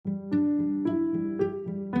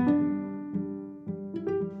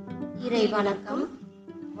நித்திரை வணக்கம்.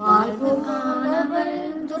 வாழ்வுமானவள்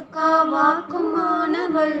துர்கா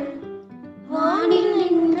வாக்குமானவள், வானில்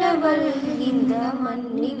நின்றவள் இந்த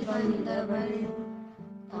மண்ணில் வந்தவள்,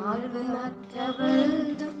 தாழ்வு மற்றவள்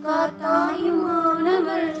துர்கா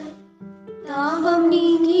தாயுமானவள், தாபம்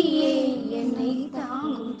நீங்கியே என்னை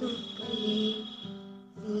தாங்கும் துர்க்கையே,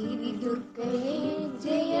 தேவி துர்க்கையே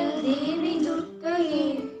ஜெய தேவி துர்க்கையே,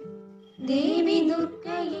 தேவி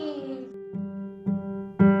துர்க்கையே.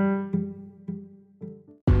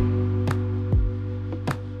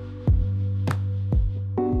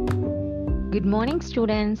 Good morning,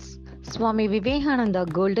 students. Swami Vivekananda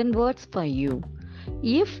golden words for you.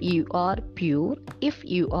 If you are pure, if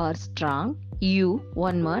you are strong, you,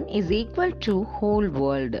 one man, is equal to whole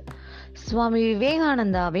world. சுவாமி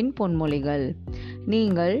விவேகானந்தாவின் பொன்மொழிகள்.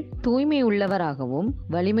 நீங்கள் தூய்மை உள்ளவராகவும்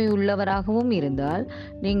வலிமை உள்ளவராகவும் இருந்தால்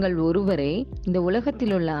நீங்கள் ஒருவரே இந்த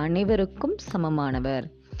உலகத்தில் உள்ள அனைவருக்கும் சமமானவர்.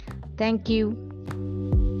 Thank you.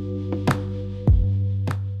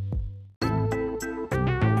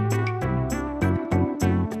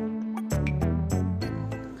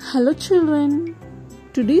 Hello children,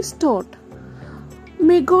 today's thought.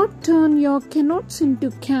 May God turn your cannots into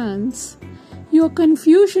cans, your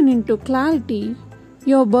confusion into clarity,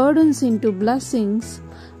 your burdens into blessings,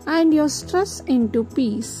 and your stress into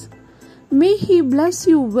peace. May He bless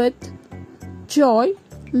you with joy,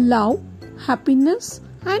 love, happiness,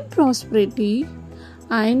 and prosperity,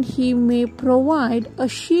 and He may provide a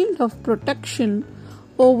shield of protection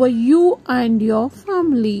over you and your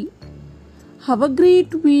family. Have a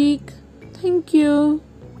great week. Thank you.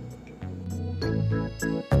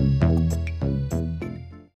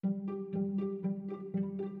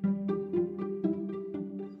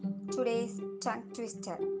 Today's tongue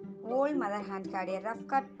twister. Old mother hand had a rough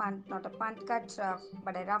cut punt, not a punt cut rough,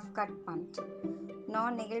 but a rough cut punt.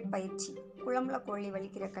 நான் நெகிழ் பயிற்சி. குளம்புல கோழி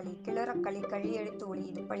வலிக்கிற களி, கிளற களி, களி எடுத்து ஒளி,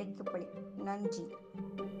 இது பழிக்கு பழி. நன்றி.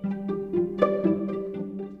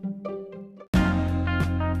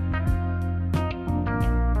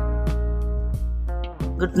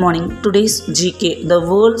 Good morning. Today's GK. The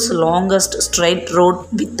world's longest straight road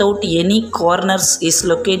without any corners is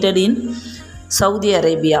located in Saudi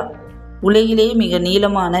Arabia. உலகிலே மிக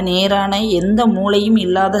நீளமான நேரான எந்த மூலையும்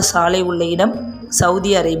இல்லாத சாலை உள்ள இடம்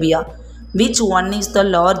Saudi Arabia. Which one is the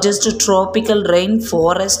largest tropical rain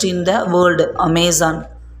forest in the world? Amazon.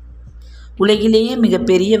 உலகிலேயே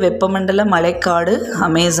மிகப்பெரிய வெப்பமண்டல மழைக்காடு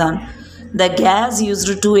Amazon. The gas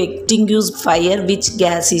used to extinguish fire, which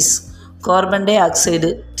gas is? Carbon di oxide.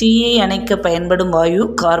 தீயை அணைக்க பயன்படும் வாயு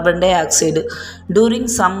carbon di oxide.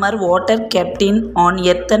 Touring summer water kept in on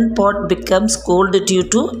earthen pot becomes cold due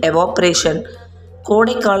to evaporation.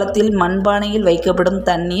 கோடை காலத்தில் மண்பானையில் வைக்கப்படும்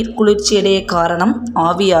தண்ணீர் குளிர்ச்சியடைய காரணம்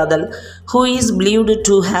ஆவியாதல். Who is believed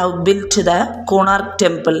to have built the Konark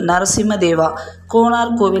temple? Narasimha தேவா.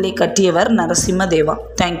 கோனார் கோவிலை கட்டியவர் நரசிம்ம தேவா.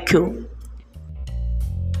 Thank you.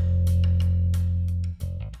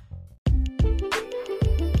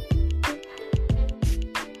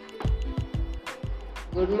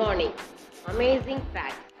 Good morning. Amazing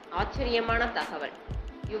facts. ஆச்சரியமான தகவல்.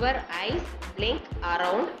 Your eyes blink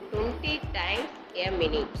around 20 times a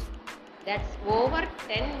minute. That's over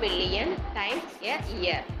 10 million times a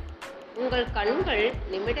year. உங்கள் கண்கள்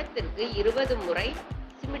நிமிடத்திற்கு 20 முறை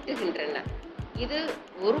சிமிட்டுகின்றன. இது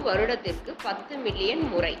ஒரு வருடத்திற்கு 10 மில்லியன்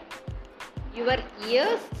முறை. Your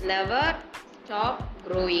ears never stop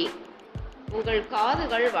growing. உங்கள்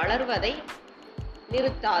காதுகள் வளர்வதை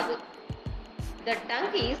நிறுத்தாது. The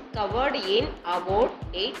tongue is covered in about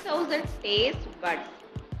 8,000 taste buds,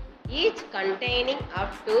 each containing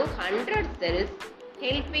up to 100 cells,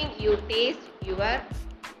 helping you taste your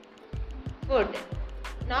food.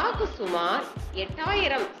 நாக்கு சுமார்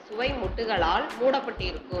 8000 சுவை முட்டுகளால்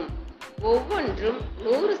மூடப்பட்டிருக்கும். ஒவ்வொன்றும்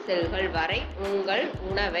 100 செல்கள் வரை உங்கள்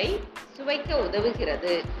உணவை சுவைக்க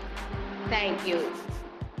உதவுகிறது. Thank you.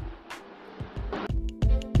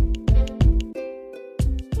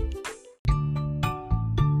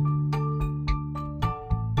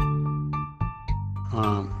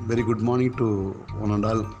 Very good morning to one and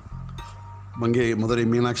all. Mangei Madurai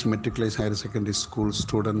Meenakshi Matriculation Higher Secondary School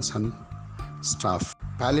students and staff.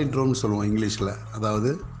 Palindrome சொல்லுவோம் இங்கிலீஷில். அதாவது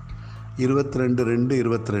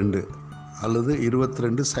 22-2-22 அல்லது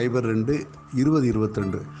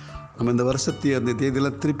 22-02-2022. நம்ம இந்த வருஷத்தை அந்த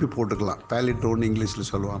தேதியில் திருப்பி போட்டுக்கலாம். பாலிட்ரோன் இங்கிலீஷில்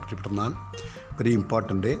சொல்லுவோம். அப்படின்றனால் வெரி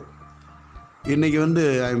இம்பார்ட்டன்ட் டே. இன்றைக்கி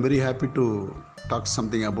I am very happy to talk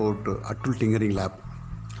something about Atul tinkering lab.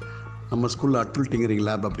 நம்ம ஸ்கூலில் அட்டுல் டிங்கரிங்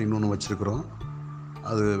லேப் அப்படின்னு ஒன்று வச்சுருக்குறோம்.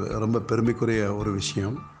 அது ரொம்ப பெருமைக்குரிய ஒரு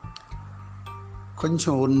விஷயம்.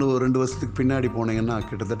 கொஞ்சம் 1-2 வருஷத்துக்கு பின்னாடி போனீங்கன்னா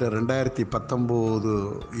கிட்டத்தட்ட 2019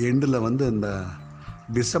 எண்டில் இந்த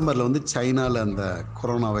டிசம்பரில் வந்து சைனாவில் அந்த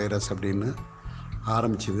கொரோனா வைரஸ் அப்படின்னு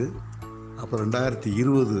ஆரம்பிச்சுது. அப்புறம்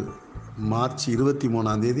 2020 மார்ச்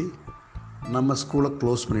 23 நம்ம ஸ்கூலை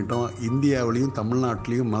க்ளோஸ் பண்ணிட்டோம். இந்தியாவிலையும்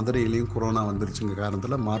தமிழ்நாட்டிலையும் மதுரையிலையும் கொரோனா வந்துருச்சுங்க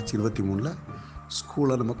காரணத்தில் மார்ச் 23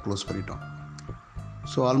 ஸ்கூலை நம்ம க்ளோஸ் பண்ணிட்டோம்.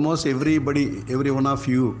 So almost every one of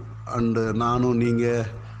you and நானும் நீங்கள்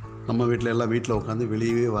நம்ம வீட்டில் எல்லாம் வீட்டில் உட்காந்து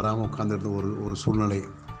வெளியவே வராமல் உட்காந்துருந்த ஒரு சூழ்நிலை.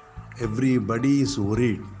 Everybody is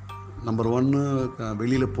worried. நம்பர் 1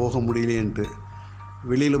 வெளியில் போக முடியலேன்ட்டு,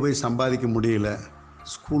 வெளியில் போய் சம்பாதிக்க முடியல,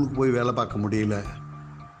 ஸ்கூலுக்கு போய் வேலை பார்க்க முடியல,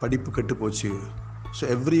 படிப்பு கெட்டு போச்சு. So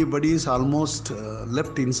everybody is almost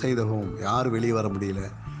left inside the home. யாரும் வெளியே வர முடியல.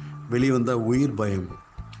 வெளியே வந்தால் உயிர் பயம்.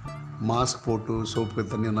 மாஸ்க் போட்டு சோப்பு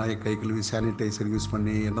தண்ணி நாயை கை கழுவி சானிடைசர் யூஸ்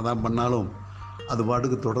பண்ணி என்ன தான் பண்ணாலும் அது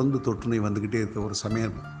பாட்டுக்கு தொடர்ந்து தொற்றுநோய் வந்துக்கிட்டே இருக்க ஒரு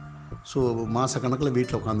சமயம். ஸோ மாதக்கணக்கில்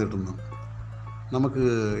வீட்டில் உட்காந்துட்டு இருந்தோம். நமக்கு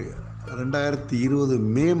 2020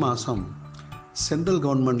 மே மாதம் சென்ட்ரல்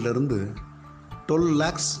கவர்மெண்ட்லேருந்து 12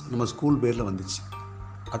 lakhs நம்ம ஸ்கூல் பேரில் வந்துச்சு.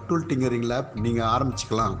 அட்டுல் டிங்கரிங் லேப் நீங்கள்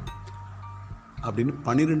ஆரம்பிச்சிக்கலாம் அப்படின்னு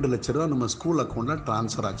 12 லட்ச ரூபா நம்ம ஸ்கூல் அக்கௌண்ட்டில்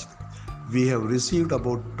ட்ரான்ஸ்ஃபர் ஆச்சு. We have received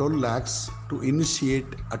about 12 lakhs to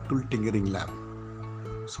initiate Atul tinkering lab.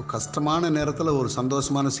 So கஷ்டமான நேரத்தில் ஒரு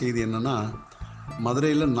சந்தோஷமான செய்தி என்னென்னா,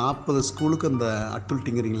 மதுரையில் 40 ஸ்கூலுக்கு அந்த அட்டுல்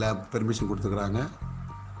டிங்கரிங் லேப் பெர்மிஷன் கொடுத்துக்கிறாங்க.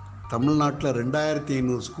 தமிழ்நாட்டில்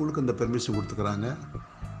 2500 ஸ்கூலுக்கு அந்த பெர்மிஷன் கொடுத்துக்கிறாங்க.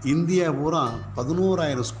 இந்தியா பூரா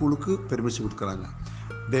 11,000 ஸ்கூலுக்கு பெர்மிஷன் கொடுக்குறாங்க.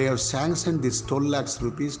 They have sanctioned this 12 lakhs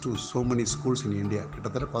rupees to so many schools in India.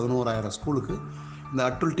 கிட்டத்தட்ட 11,000 ஸ்கூலுக்கு இந்த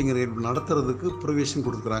அட்டுல் டிங்கரிங் நடத்துறதுக்கு ப்ரொவிஷன்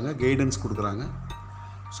கொடுக்குறாங்க, கைடன்ஸ் கொடுக்குறாங்க.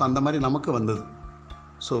 ஸோ அந்த மாதிரி நமக்கு வந்தது.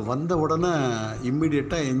 ஸோ வந்த உடனே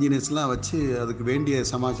இம்மிடியட்டாக என்ஜினியர்ஸ்லாம் வச்சு அதுக்கு வேண்டிய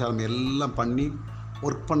சமாச்சாரம் எல்லாம் பண்ணி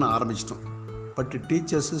ஒர்க் பண்ண ஆரம்பிச்சிட்டோம். பட்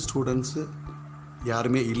டீச்சர்ஸு ஸ்டூடெண்ட்ஸு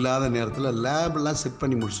யாருமே இல்லாத நேரத்தில் லேப்லாம் செட்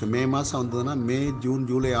பண்ணி முடிச்சோம். மே மாதம் வந்ததுன்னா மே, ஜூன்,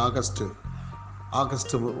 ஜூலை,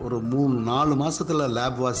 ஆகஸ்ட்டு ஒரு 3-4 மாதத்தில்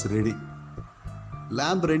lab was ready.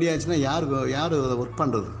 Lab ready ஆச்சுன்னா யார் அதை ஒர்க்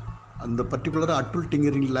பண்ணுறது? அந்த பர்டிகுலராக அட்டுல்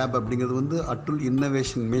டிங்கரிங் லேப் அப்படிங்கிறது வந்து அட்டுல்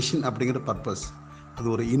இன்னோவேஷன் மெஷின் அப்படிங்கிற பர்பஸ். அது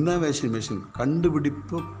ஒரு இன்னோவேஷன் மெஷின்,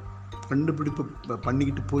 கண்டுபிடிப்பு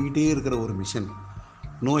பண்ணிக்கிட்டு போய்கிட்டே இருக்கிற ஒரு மிஷின்.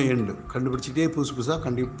 நோ எண்டு, கண்டுபிடிச்சிக்கிட்டே புதுசாக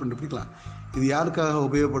கண்டுபிடிக்கலாம். இது யாருக்காக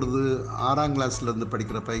உபயோகப்படுது? 6ஆம் கிளாஸ்லேருந்து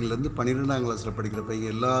படிக்கிற பையன்லேருந்து 12ஆம் கிளாஸில் படிக்கிற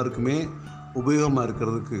பையன் எல்லாருக்குமே உபயோகமாக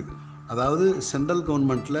இருக்கிறதுக்கு. அதாவது சென்ட்ரல்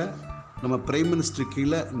கவர்மெண்ட்டில் நம்ம பிரைம் மினிஸ்டர்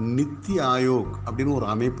கீழே நித்தி ஆயோக் அப்படின்னு ஒரு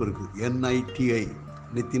அமைப்பு இருக்குது. NITI,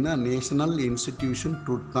 நித்தினா national institution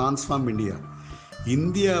to transform India.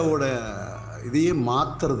 இந்தியாவோட இதையே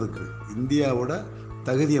மாற்றுறதுக்கு, இந்தியாவோட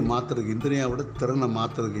தகுதியை மாற்றுறதுக்கு, இந்தியாவோட திறனை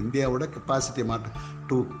மாற்றுறதுக்கு, இந்தியாவோட கெப்பாசிட்டியை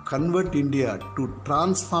to convert India, to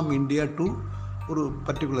transform India to ஒரு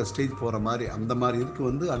பர்டிகுலர் ஸ்டேஜ் போகிற மாதிரி, அந்த மாதிரி இதுக்கு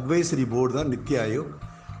வந்து அட்வைசரி போர்டு தான் நித்தி ஆயோக்.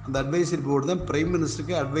 அந்த அட்வைசரி போர்டு தான் பிரைம்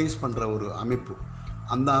மினிஸ்டருக்கு அட்வைஸ் பண்ணுற ஒரு அமைப்பு.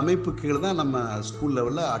 அந்த அமைப்பு கீழே தான் நம்ம ஸ்கூல்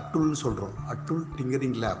லெவலில் அட்டுல்னு சொல்கிறோம். Atul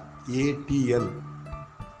tinkering lab, ATL.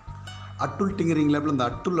 Atul tinkering லேபில் இந்த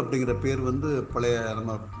அட்டுல் அப்படிங்கிற பேர் வந்து பழைய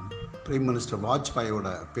நம்ம பிரைம் மினிஸ்டர் வாஜ்பாயோட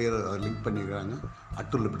பேர் லிங்க் பண்ணியிருக்காங்க.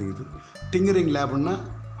 அட்டுல் அப்படிங்கிறது. டிங்கரிங் லேப்னா,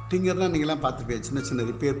 டிங்கர்னால் நீங்களாம் பார்த்துருப்பீங்க, சின்ன சின்ன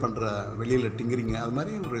ரிப்பேர் பண்ணுற வெளியில் டிங்கரிங், அது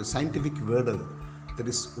மாதிரி ஒரு சயின்டிஃபிக் வேர்டு. அது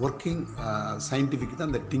தட் இஸ் ஒர்க்கிங் சயின்டிஃபிக் தான்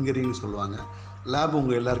அந்த டிங்கரிங்னு சொல்லுவாங்க. லேப்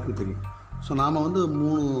உங்கள் எல்லாருக்கும் தெரியும். ஸோ நாம் வந்து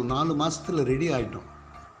 3-4 மாதத்தில் ரெடி ஆகிட்டோம்.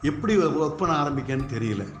 எப்படி ஒர்க் பண்ண ஆரம்பிக்கன்னு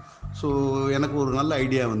தெரியல. ஸோ எனக்கு ஒரு நல்ல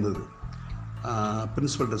ஐடியா வந்தது.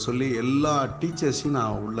 பிரின்ஸிபல்கிட்ட சொல்லி எல்லா டீச்சர்ஸையும்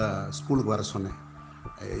நான் உள்ள ஸ்கூலுக்கு வர சொன்னேன்.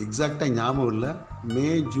 எக்ஸாக்டாக ஞாபகம் இல்லை, மே,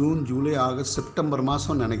 ஜூன், ஜூலை, ஆகஸ்ட், செப்டம்பர்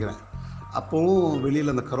மாதம்னு நினைக்கிறேன். அப்போவும்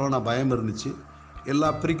வெளியில் அந்த கொரோனா பயம் இருந்துச்சு. எல்லா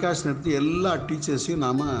ப்ரிகாஷன் எடுத்து எல்லா டீச்சர்ஸையும்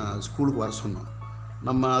நாம் ஸ்கூலுக்கு வர சொன்னோம்.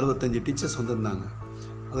 நம்ம 65 டீச்சர்ஸ் வந்திருந்தாங்க.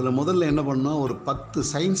 அதில் முதல்ல என்ன பண்ணோம், ஒரு 10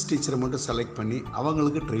 சயின்ஸ் டீச்சரை மட்டும் செலக்ட் பண்ணி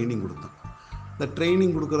அவங்களுக்கு ட்ரைனிங் கொடுத்தோம். இந்த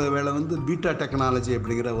ட்ரைனிங் கொடுக்குற வேலை வந்து பீட்டா டெக்னாலஜி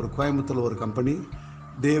அப்படிங்கிற ஒரு கோயம்புத்தூரில் ஒரு கம்பெனி,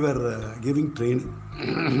 தேவர் giving training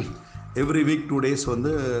every week 2 days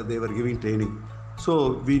வந்து தேவர் giving training. So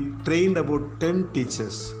we trained about 10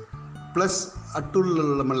 teachers plus Atul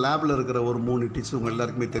நம்ம லேபில் இருக்கிற ஒரு 3 டீச்சர் உங்கள்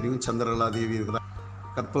எல்லாருக்குமே தெரியும். சந்திரகலா தேவி இருக்கிறாங்க,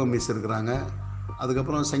 கற்பக மிஸ் இருக்கிறாங்க,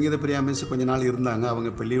 அதுக்கப்புறம் சங்கீத பிரியா மிஸ் கொஞ்ச நாள் இருந்தாங்க, அவங்க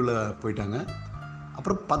இப்போ லீவில் போயிட்டாங்க.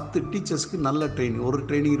 அப்புறம் 10 டீச்சர்ஸ்க்கு நல்ல ட்ரைனிங், ஒரு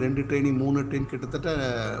ட்ரைனிங், 2 ட்ரைனிங், 3 ட்ரைனிங், கிட்டத்தட்ட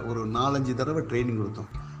ஒரு 4-5 தடவை ட்ரைனிங்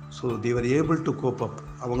கொடுத்தோம். So they were able to cope அப்.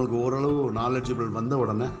 அவங்களுக்கு ஓரளவு நாலேஜபிள் வந்த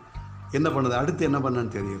உடனே என்ன பண்ணுது, அடுத்து என்ன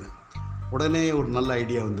பண்ணான்னு தெரியல. உடனே ஒரு நல்ல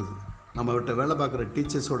ஐடியா வந்தது. நம்ம விட்ட வேலை பார்க்குற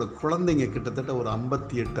டீச்சர்ஸோட குழந்தைங்க கிட்டத்தட்ட ஒரு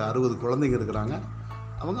 58-60 குழந்தைங்க இருக்கிறாங்க.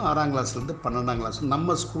 அவங்க 6ஆம் கிளாஸ்லேருந்து 12ஆம் கிளாஸ்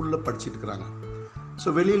நம்ம ஸ்கூலில் படிச்சுட்டு இருக்கிறாங்க. ஸோ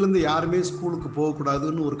வெளியிலேருந்து யாருமே ஸ்கூலுக்கு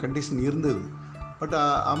போகக்கூடாதுன்னு ஒரு கண்டிஷன் இருந்தது. பட்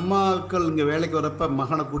அம்மாக்கள் இங்கே வேலைக்கு வரப்போ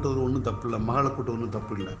மகனை கூட்டுறது ஒன்றும் தப்பு இல்லை, மகளை கூட்டுறது ஒன்றும்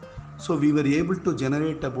தப்பு இல்லை. So we were able to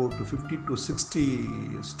generate about 50 to 60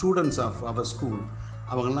 students of our school.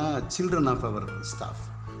 அவங்களாம் சில்ட்ரன் ஆஃப் அவர் ஸ்டாஃப்.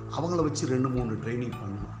 அவங்கள வச்சு 2-3 ட்ரைனிங்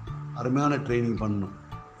பண்ணணும், அருமையான ட்ரைனிங் பண்ணணும்.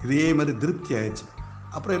 இதே மாதிரி திருப்தி ஆயிடுச்சு.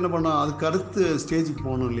 அப்புறம் என்ன பண்ணோம், அதுக்கு அடுத்து ஸ்டேஜுக்கு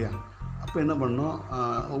போகணும் இல்லையா. அப்போ என்ன பண்ணோம்,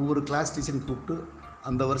 ஒவ்வொரு கிளாஸ் டீச்சரையும் கூப்பிட்டு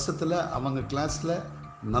அந்த வருஷத்தில் அவங்க கிளாஸில்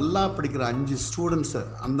நல்லா படிக்கிற 5 ஸ்டூடெண்ட்ஸை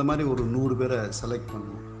அந்த மாதிரி ஒரு 100 பேரை செலக்ட்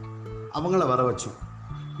பண்ணணும். அவங்கள வர வச்சோம்.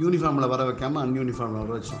 யூனிஃபார்மில் வர வைக்காமல் அன்யூனிஃபார்மில்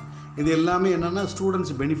வர வச்சோம். இது எல்லாமே என்னென்னா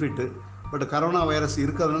students benefit. But corona virus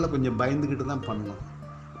இருக்கிறதுனால கொஞ்சம் பயந்துக்கிட்டு தான் பண்ணணும்.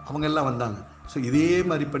 அவங்க எல்லாம் வந்தாங்க. ஸோ இதே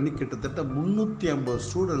மாதிரி பண்ணி கிட்டத்தட்ட 350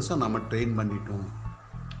 ஸ்டூடெண்ட்ஸை நம்ம ட்ரெயின் பண்ணிட்டோம்.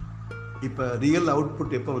 இப்போ ரியல்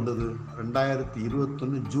அவுட்புட் எப்போ வந்தது,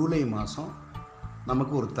 2021 ஜூலை மாதம்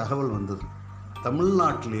நமக்கு ஒரு தகவல் வந்தது.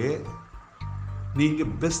 தமிழ்நாட்டிலே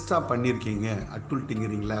நீங்கள் பெஸ்ட்டாக பண்ணியிருக்கீங்க அட்டுல்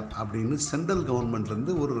டிங்கரிங் லேப் அப்படின்னு சென்ட்ரல்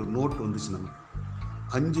கவர்மெண்ட்லேருந்து ஒரு நோட் வந்துச்சு. நமக்கு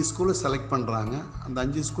 5 ஸ்கூலை செலக்ட் பண்ணுறாங்க. அந்த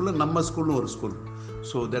 5 ஸ்கூலில் நம்ம ஸ்கூல்னு ஒரு school.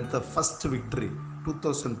 So that the first victory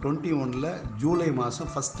 2021 July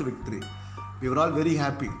மாதம் first victory. We are all very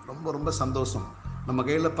happy. ரொம்ப ரொம்ப சந்தோஷம். நம்ம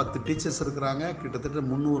கையில் 10 டீச்சர்ஸ் இருக்கிறாங்க, கிட்டத்தட்ட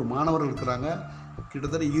 300 மாணவர்கள் இருக்கிறாங்க,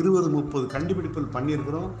 கிட்டத்தட்ட 20-30 கண்டுபிடிப்புகள்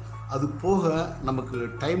பண்ணியிருக்கிறோம். அது போக நமக்கு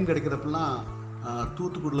டைம் கிடைக்கிறப்பெல்லாம்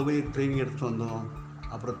தூத்துக்குடியில் போய் ட்ரைனிங் எடுத்துகிட்டு வந்தோம்,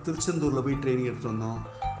 அப்புறம் திருச்செந்தூரில் போய் ட்ரைனிங் எடுத்துகிட்டு வந்தோம்,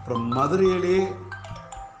 அப்புறம்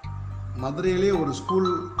மதுரையிலே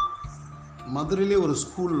ஒரு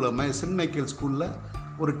ஸ்கூல் சென்ட் மைக்கேல் ஸ்கூலில்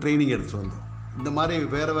ஒரு ட்ரைனிங் எடுத்துகிட்டு வந்தோம். இந்த மாதிரி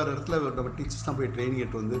வேறு இடத்துல நம்ம டீச்சர்ஸ் தான் போய் ட்ரைனிங்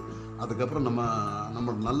எடுத்து வந்து அதுக்கப்புறம்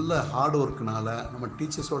நம்ம நல்ல ஹார்ட் ஒர்க்குனால, நம்ம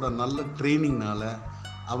டீச்சர்ஸோட நல்ல ட்ரைனிங்னால,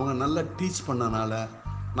 அவங்க நல்லா டீச் பண்ணனால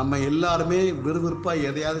நம்ம எல்லாருமே விறுவிறுப்பாக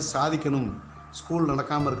எதையாவது சாதிக்கணும், ஸ்கூல்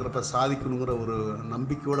நடக்காமல் இருக்கிறப்ப சாதிக்கணுங்கிற ஒரு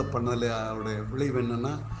நம்பிக்கையோடு பண்ணல. அவருடைய விளைவு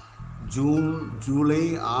என்னென்னா June, July,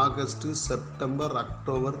 August, September,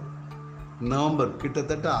 October, November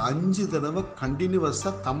கிட்டத்தட்ட 5 தடவை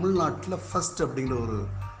கண்டினியூவஸாக தமிழ்நாட்டில் ஃபஸ்ட் அப்படிங்கிற ஒரு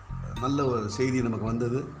நல்ல ஒரு செய்தி நமக்கு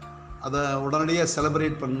வந்தது. அதை உடனடியாக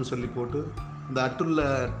செலிப்ரேட் பண்ணணும்னு சொல்லி போட்டு இந்த அட்டுல்ல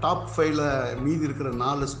டாப் 5ல் மீதி இருக்கிற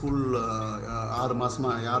 4 ஸ்கூல் 6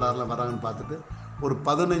 மாதமாக யாரெல்லாம் வராங்கன்னு பார்த்துட்டு ஒரு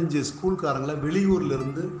 15 ஸ்கூல்காரங்களை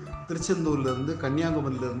வெளியூர்லேருந்து, திருச்செந்தூர்லேருந்து,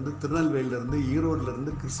 கன்னியாகுமரியிலேருந்து, திருநெல்வேலியிலேருந்து,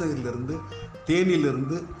 ஈரோட்லேருந்து, கிருஷ்ணகிரியிலேருந்து,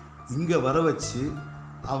 தேனியிலேருந்து இங்கே வர வச்சு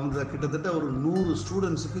அவங்க கிட்டத்தட்ட ஒரு 100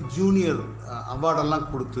 ஸ்டூடெண்ட்ஸுக்கு ஜூனியர் அவார்டெல்லாம்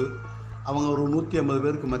கொடுத்து அவங்க ஒரு 150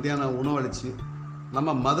 பேருக்கு மத்தியானம் உணவளித்து நம்ம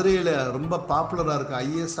மதுரையில் ரொம்ப பாப்புலராக இருக்க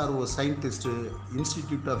ISRO scientist,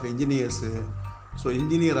 institute of engineers, so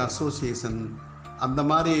engineer association, அந்த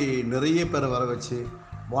மாதிரி நிறைய பேரை வர வச்சு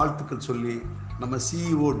வாழ்த்துக்கள் சொல்லி, நம்ம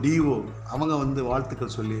CEO, DO அவங்க வந்து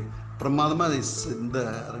வாழ்த்துக்கள் சொல்லி பிரமாதமாக இந்த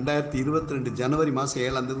 2022 ஜனவரி மாதம்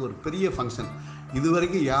 7ஆம் தேதி ஒரு பெரிய ஃபங்க்ஷன்.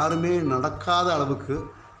 இதுவரைக்கும் யாருமே நடக்காத அளவுக்கு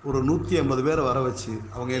ஒரு 150 பேரை வர வச்சு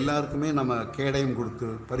அவங்க எல்லாருக்குமே நம்ம கேடயம் கொடுத்து,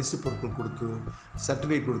 பரிசு பொருட்கள் கொடுத்து,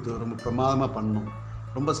 சர்டிஃபிகேட் கொடுத்து ரொம்ப பிரமாதமாக பண்ணோம்.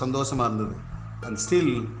 ரொம்ப சந்தோஷமாக இருந்தது. அண்ட்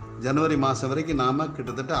ஸ்டில் ஜனவரி மாதம் வரைக்கும் நாம்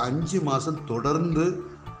கிட்டத்தட்ட 5 மாதம் தொடர்ந்து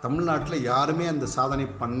தமிழ்நாட்டில் யாருமே அந்த சாதனை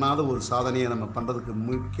பண்ணாத ஒரு சாதனையை நம்ம பண்ணுறதுக்கு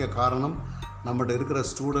முக்கிய காரணம் நம்மகிட்ட இருக்கிற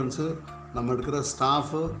ஸ்டூடெண்ட்ஸு, நம்ம இருக்கிற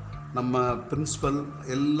ஸ்டாஃபு, நம்ம பிரின்ஸிபல்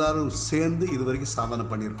எல்லாரும் சேர்ந்து இது வரைக்கும் சாதனை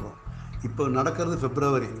பண்ணியிருக்கிறோம். இப்போ நடக்கிறது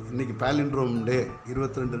பிப்ரவரி, இன்றைக்கி பேலிண்ட்ரோம் டே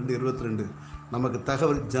 22/2/22. நமக்கு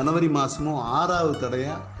தகவல் ஜனவரி மாதமும் 6வது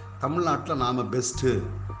தடையாக தமிழ்நாட்டில் நாம் பெஸ்ட்டு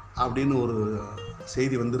அப்படின்னு ஒரு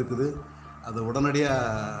செய்தி வந்திருக்குது. அது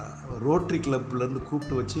உடனடியாக ரோட்ரி கிளப்லேருந்து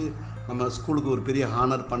கூப்பிட்டு வச்சு நம்ம ஸ்கூலுக்கு ஒரு பெரிய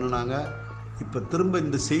ஹானர் பண்ணினாங்க. இப்போ திரும்ப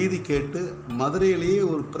இந்த செய்தி கேட்டு மதுரையிலேயே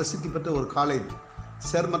ஒரு பிரசித்தி பெற்ற ஒரு காலேஜ்,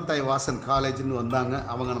 சேர்மத்தாய் வாசன் காலேஜ்னு வந்தாங்க.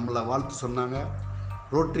 அவங்க நம்மளை வாழ்த்து சொன்னாங்க.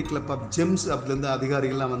 ரோட்ரி கிளப் ஆஃப் ஜெம்ஸ் அப்படிலேருந்து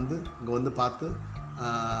அதிகாரிகள்லாம் வந்து இங்கே வந்து பார்த்து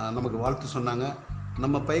நமக்கு வாழ்த்து சொன்னாங்க.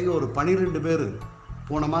 நம்ம பையங்க ஒரு 12 பேர்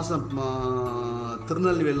போன மாதம்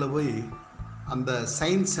திருநெல்வேலியில் போய் அந்த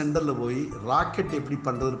சயின்ஸ் சென்டரில் போய் ராக்கெட் எப்படி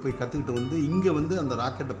பண்ணுறது போய் கற்றுக்கிட்டு வந்து இங்கே வந்து அந்த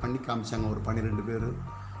ராக்கெட்டை பண்ணி காமிச்சாங்க ஒரு 12 பேர்.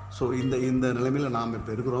 ஸோ இந்த நிலைமையில் நாம்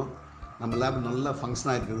இப்போ இருக்கிறோம். நம்ம லேப் நல்லா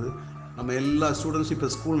ஃபங்க்ஷன் ஆகிருக்குது. நம்ம எல்லா ஸ்டூடெண்ட்ஸும் இப்போ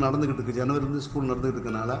ஸ்கூல் நடந்துக்கிட்டு இருக்குது. ஜனவரிலேருந்து ஸ்கூல் நடந்துக்கிட்டு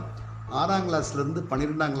இருக்கனால 6ஆம் கிளாஸ்லேருந்து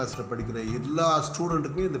 12ஆம் கிளாஸில் படிக்கிற எல்லா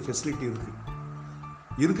ஸ்டூடெண்ட்டுக்குமே இந்த ஃபெசிலிட்டி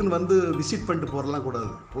இருக்குன்னு வந்து விசிட் பண்ணிட்டு போகிறலாம்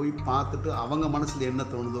கூடாது. போய் பார்த்துட்டு அவங்க மனசில் என்ன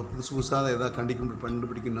தோணுதோ, புதுசாக எதாவது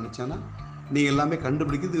கண்டுபிடிக்கணும்னு நினச்சானா நீங்கள் எல்லாமே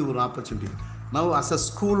கண்டுபிடிக்கிறது ஒரு opportunity. Now as a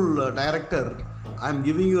school director I am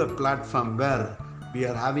giving you a platform where we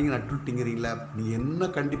are having an Atal tinkering lab. நீ என்ன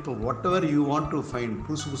கண்டிப்பாக whatever you want to find,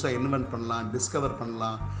 புதுசாக இன்வென்ட் பண்ணலாம், டிஸ்கவர்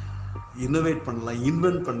பண்ணலாம், இன்னோவேட் பண்ணலாம்,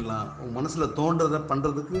 இன்வென்ட் பண்ணலாம். உங்கள் மனசில் தோன்றதை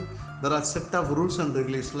பண்ணுறதுக்கு there are set of rules and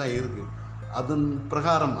ரெகுலேஷன்லாம் இருக்குது. அதன்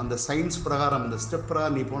பிரகாரம், அந்த சயின்ஸ் பிரகாரம், அந்த ஸ்டெப்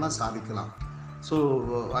பிரகாரம் நீ போனால் சாதிக்கலாம். So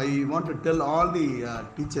I want to tell all the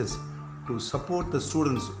teachers to to support the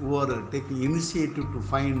students who are taking initiative to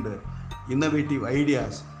find innovative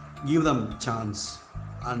ideas, give them chance.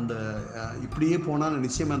 And இப்படியே போனால்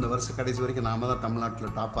நிச்சயமாக இந்த வருஷ கடைசி வரைக்கும் நாம் தான்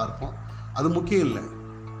தமிழ்நாட்டில் டாப்பாக இருப்போம். அது முக்கியம் இல்லை,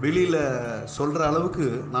 வெளியில் சொல்கிற அளவுக்கு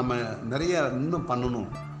நாம் நிறைய இன்னும் பண்ணணும்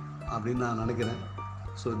அப்படின்னு நான் நினைக்கிறேன்.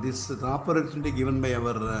 So this opportunity given by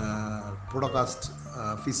our broadcast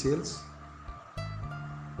officials.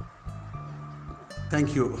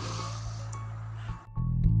 Thank you.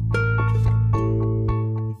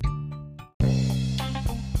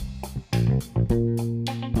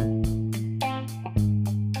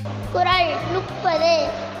 குறள் 30.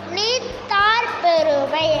 நீத்தார்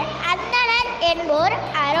பெருமை. அந்தணர் என்போர்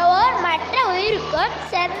அறவோர் மற்ற உயிருக்கும்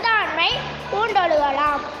செந்தாண்மை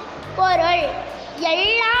பூண்டொழுகலாம். பொருள்: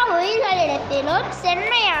 எல்லா உயிர்களிடத்திலும்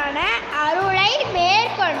செம்மையான அருளை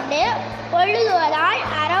மேற்கொண்டு ஒழுகுவதால்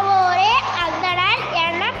அறவோரே அந்தணர்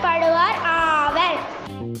எனப்படுவார் ஆவர்.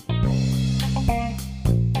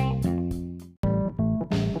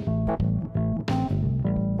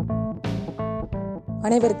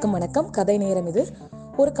 அனைவருக்கும் வணக்கம். கதை நேரம் இது.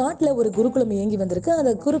 ஒரு காட்டில் ஒரு குருகுலம் இயங்கி வந்திருக்கு.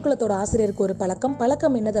 அந்த குருகுலத்தோட ஆசிரியருக்கு ஒரு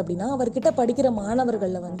பழக்கம் என்னது அப்படின்னா, அவர்கிட்ட படிக்கிற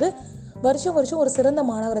மாணவர்களில் வருஷம் வருஷம் ஒரு சிறந்த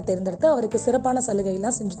மாணவரை தேர்ந்தெடுத்து அவருக்கு சிறப்பான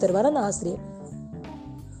சலுகையெல்லாம் செஞ்சு தருவார் அந்த ஆசிரியர்.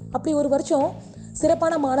 அப்படி ஒரு வருஷம்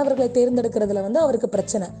சிறப்பான மாணவர்களை தேர்ந்தெடுக்கிறதுல அவருக்கு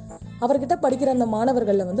பிரச்சனை. அவர்கிட்ட படிக்கிற அந்த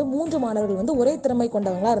மாணவர்களில் 3 மாணவர்கள் ஒரே திறமை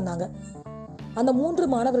கொண்டவங்களா இருந்தாங்க. அந்த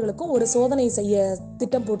 3 மாணவர்களுக்கும் ஒரு சோதனை செய்ய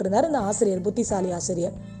திட்டம் போட்டிருந்தார் இந்த ஆசிரியர், புத்திசாலி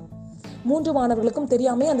ஆசிரியர். 3 மாணவர்களுக்கும்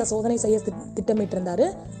தெரியாமே அந்த சோதனை செய்ய திட்டமிட்டிருந்தாரு.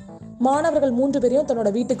 மாணவர்கள் 3 பேரையும் தன்னோட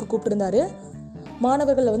வீட்டுக்கு கூப்பிட்டுருந்தாரு.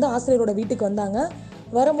 மாணவர்கள் ஆசிரியரோட வீட்டுக்கு வந்தாங்க.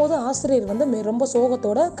 வரும்போது ஆசிரியர் ரொம்ப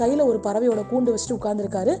சோகத்தோட கையில் ஒரு பறவையோட கூண்டு வச்சுட்டு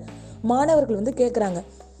உட்கார்ந்துருக்காரு. மாணவர்கள் கேட்குறாங்க,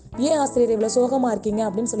 ஏன் ஆசிரியர் இவ்வளோ சோகமாக இருக்கீங்க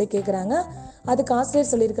அப்படின்னு சொல்லி கேட்குறாங்க. அதுக்கு ஆசிரியர்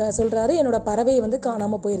சொல்கிறாரு, என்னோட பறவை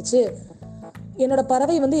காணாமல் போயிடுச்சு. என்னோட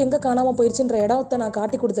பறவை எங்கே காணாமல் போயிடுச்சுன்ற இடத்தை நான்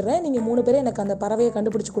காட்டி கொடுத்துட்றேன், நீங்கள் 3 பேரும் எனக்கு அந்த பறவையை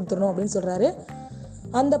கண்டுபிடிச்சி கொடுத்துடணும் அப்படின்னு சொல்கிறாரு.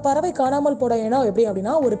 அந்த பறவை காணாமல் போட இடம் எப்படி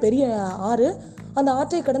அப்படின்னா, ஒரு பெரிய ஆறு, அந்த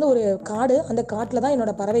ஆற்றை கடந்து ஒரு காடு, அந்த காட்டில் தான்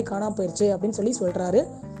என்னோட பறவை காணாமல் போயிடுச்சு அப்படின்னு சொல்லி சொல்கிறாரு.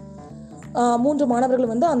 3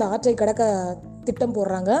 மாணவர்கள் அந்த ஆற்றை கடக்க திட்டம்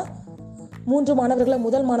போடுறாங்க. 3 மாணவர்கள்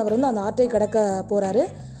முதல் மாணவர் அந்த ஆற்றை கடக்க போகிறாரு.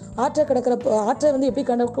 ஆற்றை எப்படி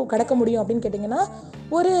கடக்க முடியும் அப்படின்னு கேட்டிங்கன்னா,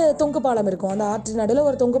 ஒரு தொங்கு பாலம் இருக்கும். அந்த ஆற்று நடுவில்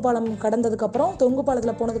ஒரு தொங்கு பாலம் கடந்ததுக்கப்புறம், தொங்கு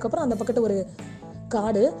பாலத்தில் போனதுக்கப்புறம் அந்த பக்கத்து ஒரு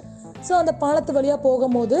காடு. ஸோ அந்த பாலத்து வழியாக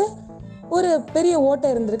போகும்போது ஒரு பெரிய ஓட்டை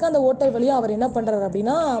இருந்திருக்கு. அந்த ஓட்டை வழியாக அவர் என்ன பண்ணுறாரு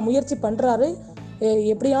அப்படின்னா, முயற்சி பண்ணுறாரு,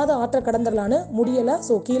 எப்படியாவது ஆற்றை கடந்துடலான்னு. முடியலை.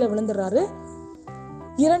 ஸோ கீழே விழுந்துடுறாரு.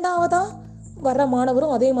 2ஆவதாக வர்ற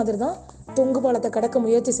மாணவரும் அதே மாதிரி தான் தொங்கு பாலத்தை கடக்க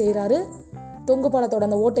முயற்சி செய்கிறாரு. தொங்கு பாலத்தோட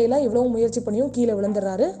அந்த ஓட்டையில் எவ்வளோ முயற்சி பண்ணியும் கீழே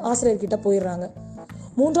விழுந்துடுறாரு. ஆசிரியர்கிட்ட போயிடுறாங்க.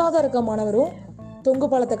 3ஆவதாக இருக்க மாணவரும் தொங்கு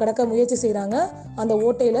பாலத்தை கடக்க முயற்சி செய்கிறாங்க. அந்த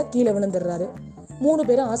ஓட்டையில் கீழே விழுந்துடுறாரு. 3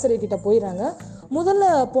 பேரும் ஆசிரியர்கிட்ட போயிடுறாங்க. முதல்ல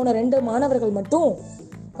போன 2 மாணவர்கள் மட்டும்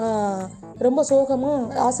ரொம்ப சோகமாக,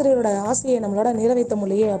 ஆசிரியரோட ஆசையை நம்மளோட நிறைவேற்ற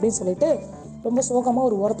முடியலையே அப்படின்னு சொல்லிட்டு ரொம்ப சோகமாக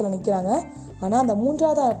ஒரு ஓரத்தில் நிற்கிறாங்க. ஆனால் அந்த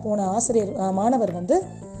 3ஆவதாக போன மாணவர்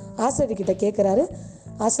ஆசிரியர்கிட்ட கேட்குறாரு,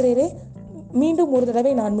 ஆசிரியரே, மீண்டும் ஒரு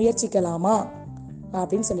தடவை நான் முயற்சிக்கலாமா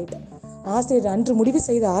அப்படின்னு சொல்லிட்டு. ஆசிரியர் அன்று முடிவு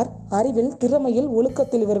செய்தார், அறிவில், திறமையில்,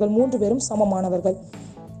 ஒழுக்கத்தில் இவர்கள் 3 பேரும் சமமானவர்கள்.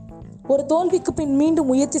 ஒரு தோல்விக்கு பின் மீண்டும்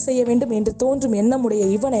முயற்சி செய்ய வேண்டும் என்று தோன்றும் எண்ணமுடைய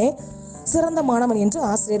இவனே சிறந்த மாணவன் என்று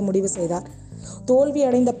ஆசிரியர் முடிவு செய்தார். தோல்வி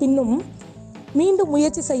அடைந்த பின்னும் மீண்டும்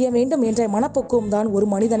முயற்சி செய்ய வேண்டும் என்ற மனப்பக்குவம் தான் ஒரு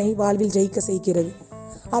மனிதனை வாழ்வில் ஜெயிக்க செய்கிறது.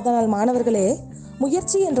 அதனால் மாணவர்களே,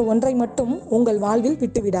 முயற்சி என்ற ஒன்றை மட்டும் உங்கள் வாழ்வில்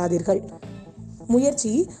விட்டுவிடாதீர்கள்.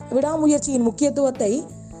 விடாமுயற்சியின் முக்கியத்துவத்தை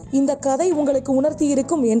இந்த கதை உங்களுக்கு உணர்த்தி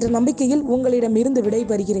இருக்கும் என்ற நம்பிக்கையில் உங்களிடமிருந்து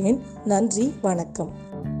விடைபெறுகிறேன். நன்றி, வணக்கம்.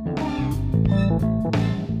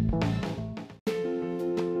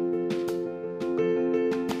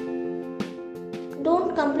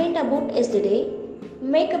 Don't complain about yesterday.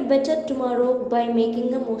 Make a better tomorrow by making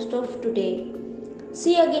the most of today.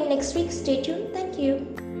 See you again next week. Stay tuned. Thank you.